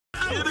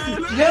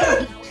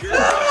Yeah!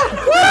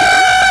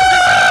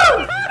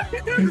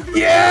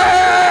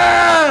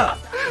 Yeah!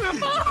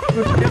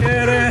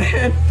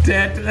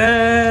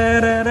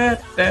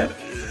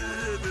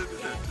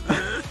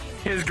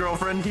 His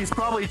girlfriend, he's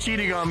probably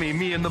cheating on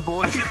me and the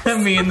boys.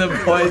 Me and the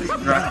boys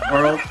Shrek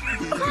world.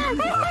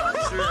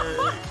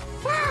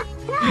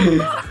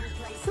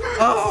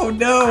 Oh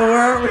no, where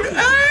are we?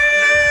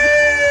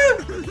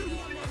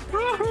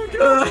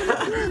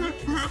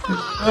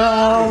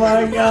 Oh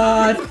my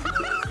god!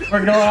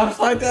 We're going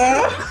upside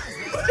down!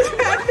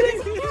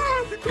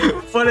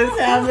 What is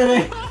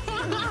happening?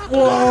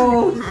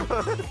 Whoa!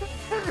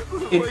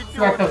 It's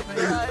Shrek of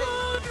face.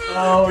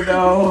 Oh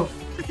no!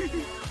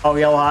 Are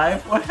we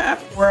alive? What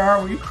happened? Where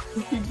are we?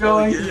 Keep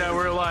going. Yeah,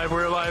 we're alive,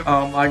 we're alive.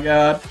 Oh my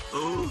god.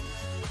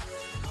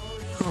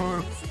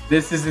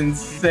 This is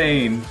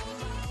insane.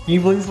 Can you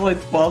believe it's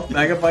like 12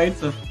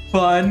 megabytes of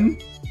fun?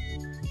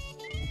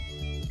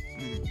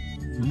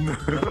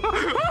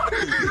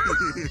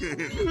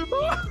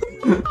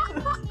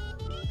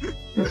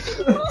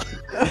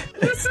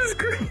 This is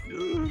great.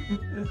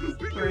 This is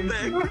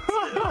crazy.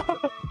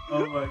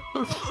 Oh my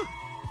god.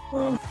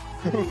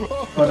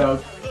 Oh no,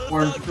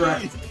 orange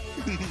Shrek.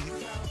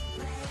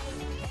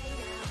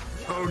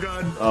 Oh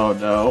god. Oh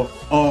no.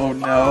 Oh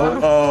no.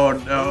 Oh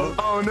no.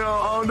 Oh no,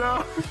 oh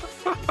no.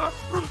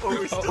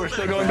 Oh, we're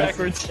still going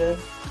backwards. Oh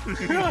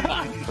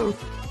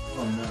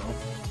no.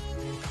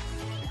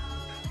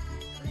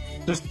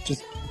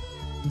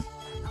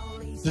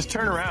 Just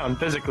turn around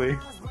physically.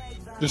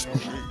 Just.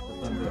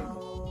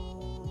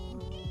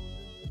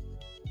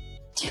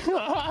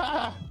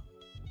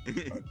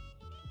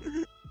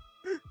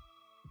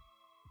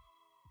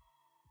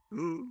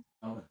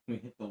 Oh, we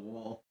hit the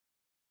wall.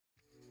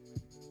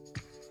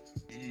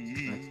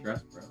 Nice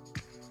dress, bro.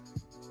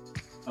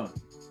 Oh.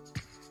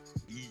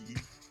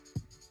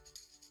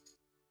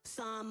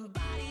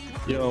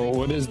 Yo,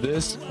 what is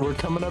this? We're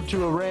coming up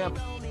to a ramp.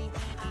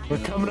 We're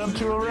coming up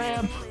to a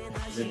ramp.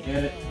 Did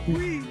get it?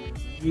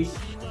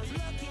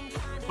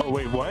 Oh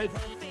wait, what?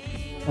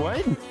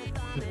 What?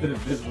 Just an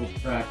invisible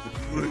track.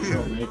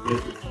 Don't make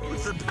it.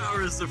 With the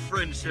powers of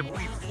friendship,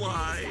 we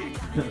fly.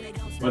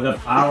 With the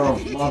power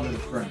of love and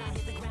friendship.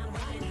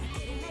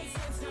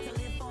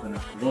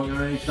 Going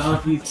on any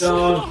donkey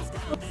song.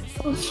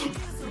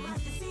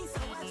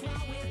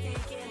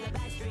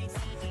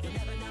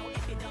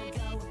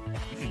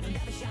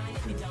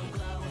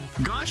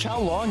 Gosh, how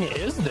long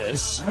is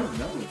this? I don't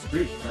know. It's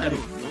pretty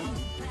exciting.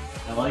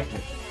 I like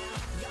it.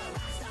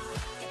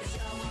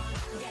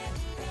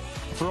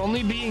 For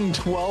only being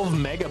 12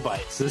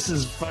 megabytes, this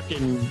is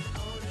fucking.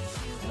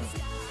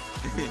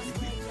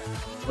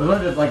 We're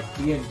going to like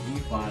PNG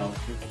files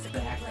just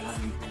stack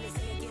on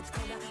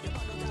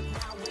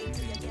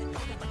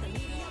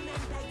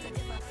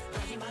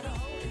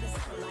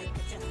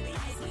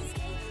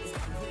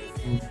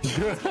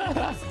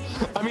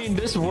I mean,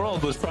 this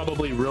world was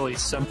probably really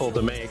simple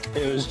to make.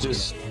 It was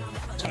just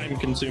time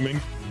consuming.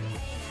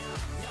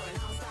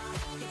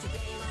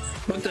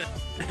 What the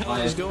hell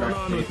is going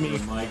on with me?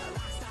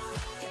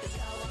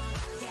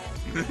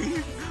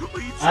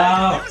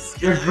 Ow!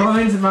 Your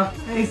groin's in my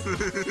face!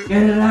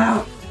 Get it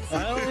out!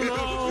 I don't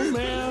know,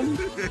 man.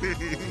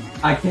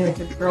 I can't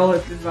control it,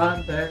 it's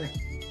involuntary.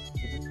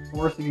 It's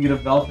forcing you to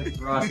velvet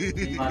thrust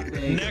in my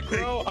face.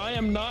 Necro, I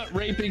am not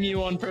raping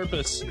you on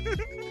purpose.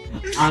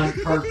 On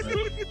purpose.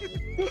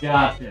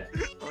 Gotcha.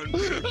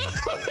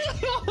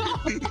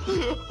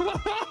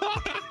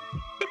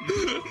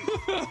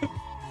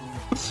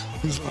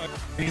 As long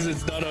as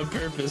it's not on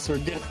purpose, we're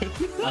good.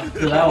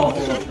 That will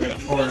hold up the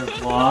court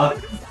of law.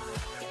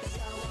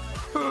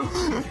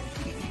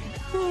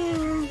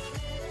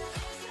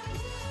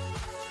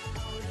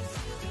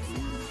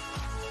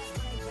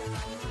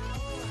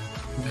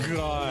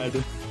 God.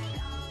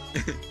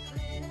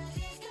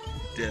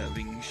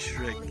 Dabbing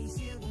Shrek.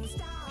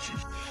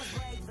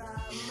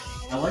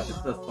 I like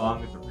that the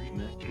song is a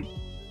remix.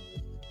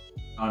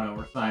 Oh no,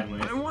 we're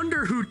sideways. I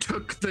wonder who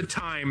took the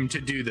time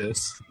to do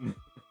this.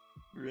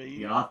 Right?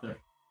 The author.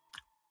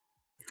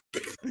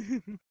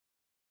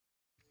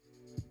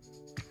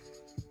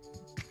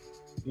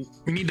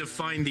 We need to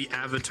find the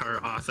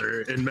Avatar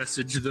author and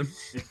message them.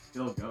 It's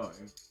still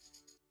going.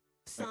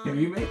 Can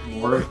you make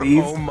more of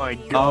these? Oh my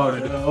Oh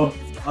god. no.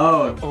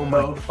 Oh no. Oh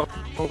my.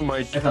 Oh my.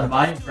 It's a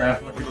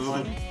Minecraft looking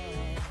one.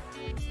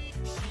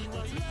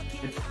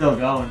 It's still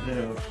going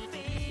too.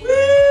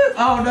 Woo!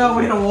 Oh no,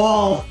 we hit a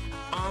wall.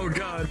 Oh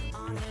god.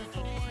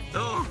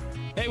 Oh,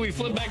 Hey, we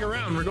flipped back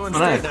around. We're going Oh,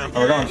 straight nice. now.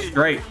 We're going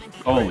straight.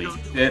 Holy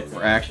shit,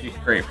 we're actually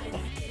straight.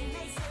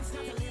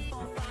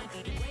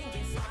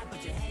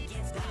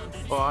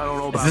 Well, I don't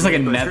know about Is this like a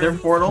me, but nether sure.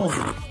 portal?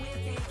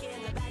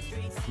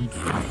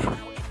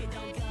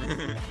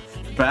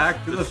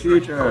 Back to the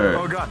future.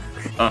 Oh god.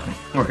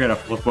 We're gonna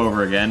flip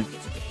over again.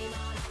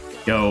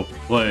 Go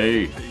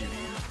play.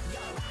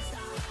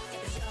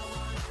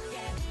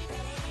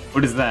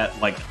 What is that?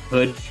 Like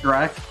Hood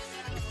Shrek?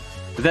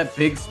 Is that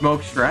Big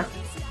Smoke Shrek?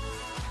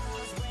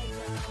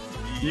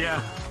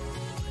 Yeah.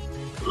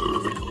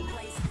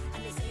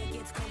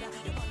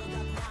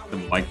 the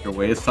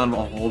microwave son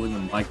while holding the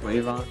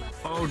microwave on?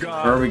 Oh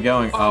god. Where are we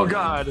going? Oh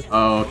god.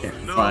 Oh, okay.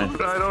 No. Fine.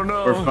 I don't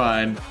know. We're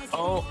fine.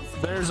 Oh,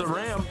 there's a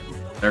ramp.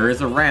 There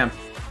is a ramp.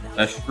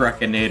 A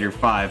Shrekinator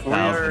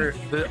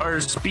 5000. Our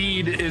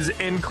speed is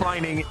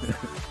inclining.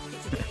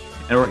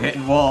 And we're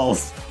hitting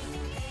walls.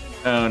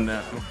 Oh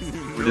no.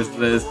 What is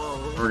this?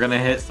 We're gonna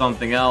hit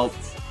something else.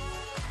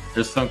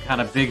 There's some kind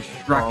of big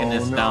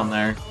Shrekiness no. down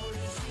there.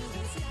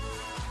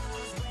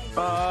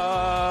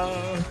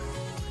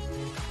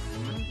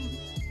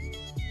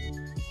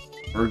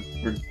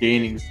 We're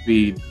gaining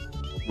speed.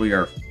 We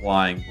are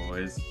flying,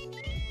 boys.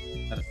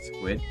 Is that a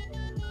squid?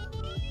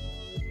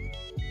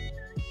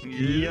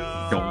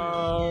 Yeah.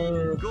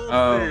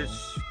 Goldfish.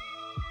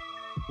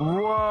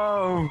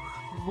 Whoa.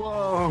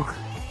 Whoa.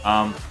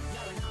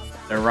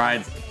 The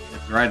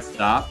ride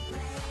stop?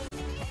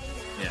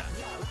 Yeah.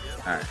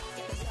 Alright.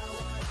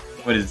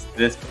 What is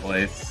this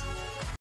place?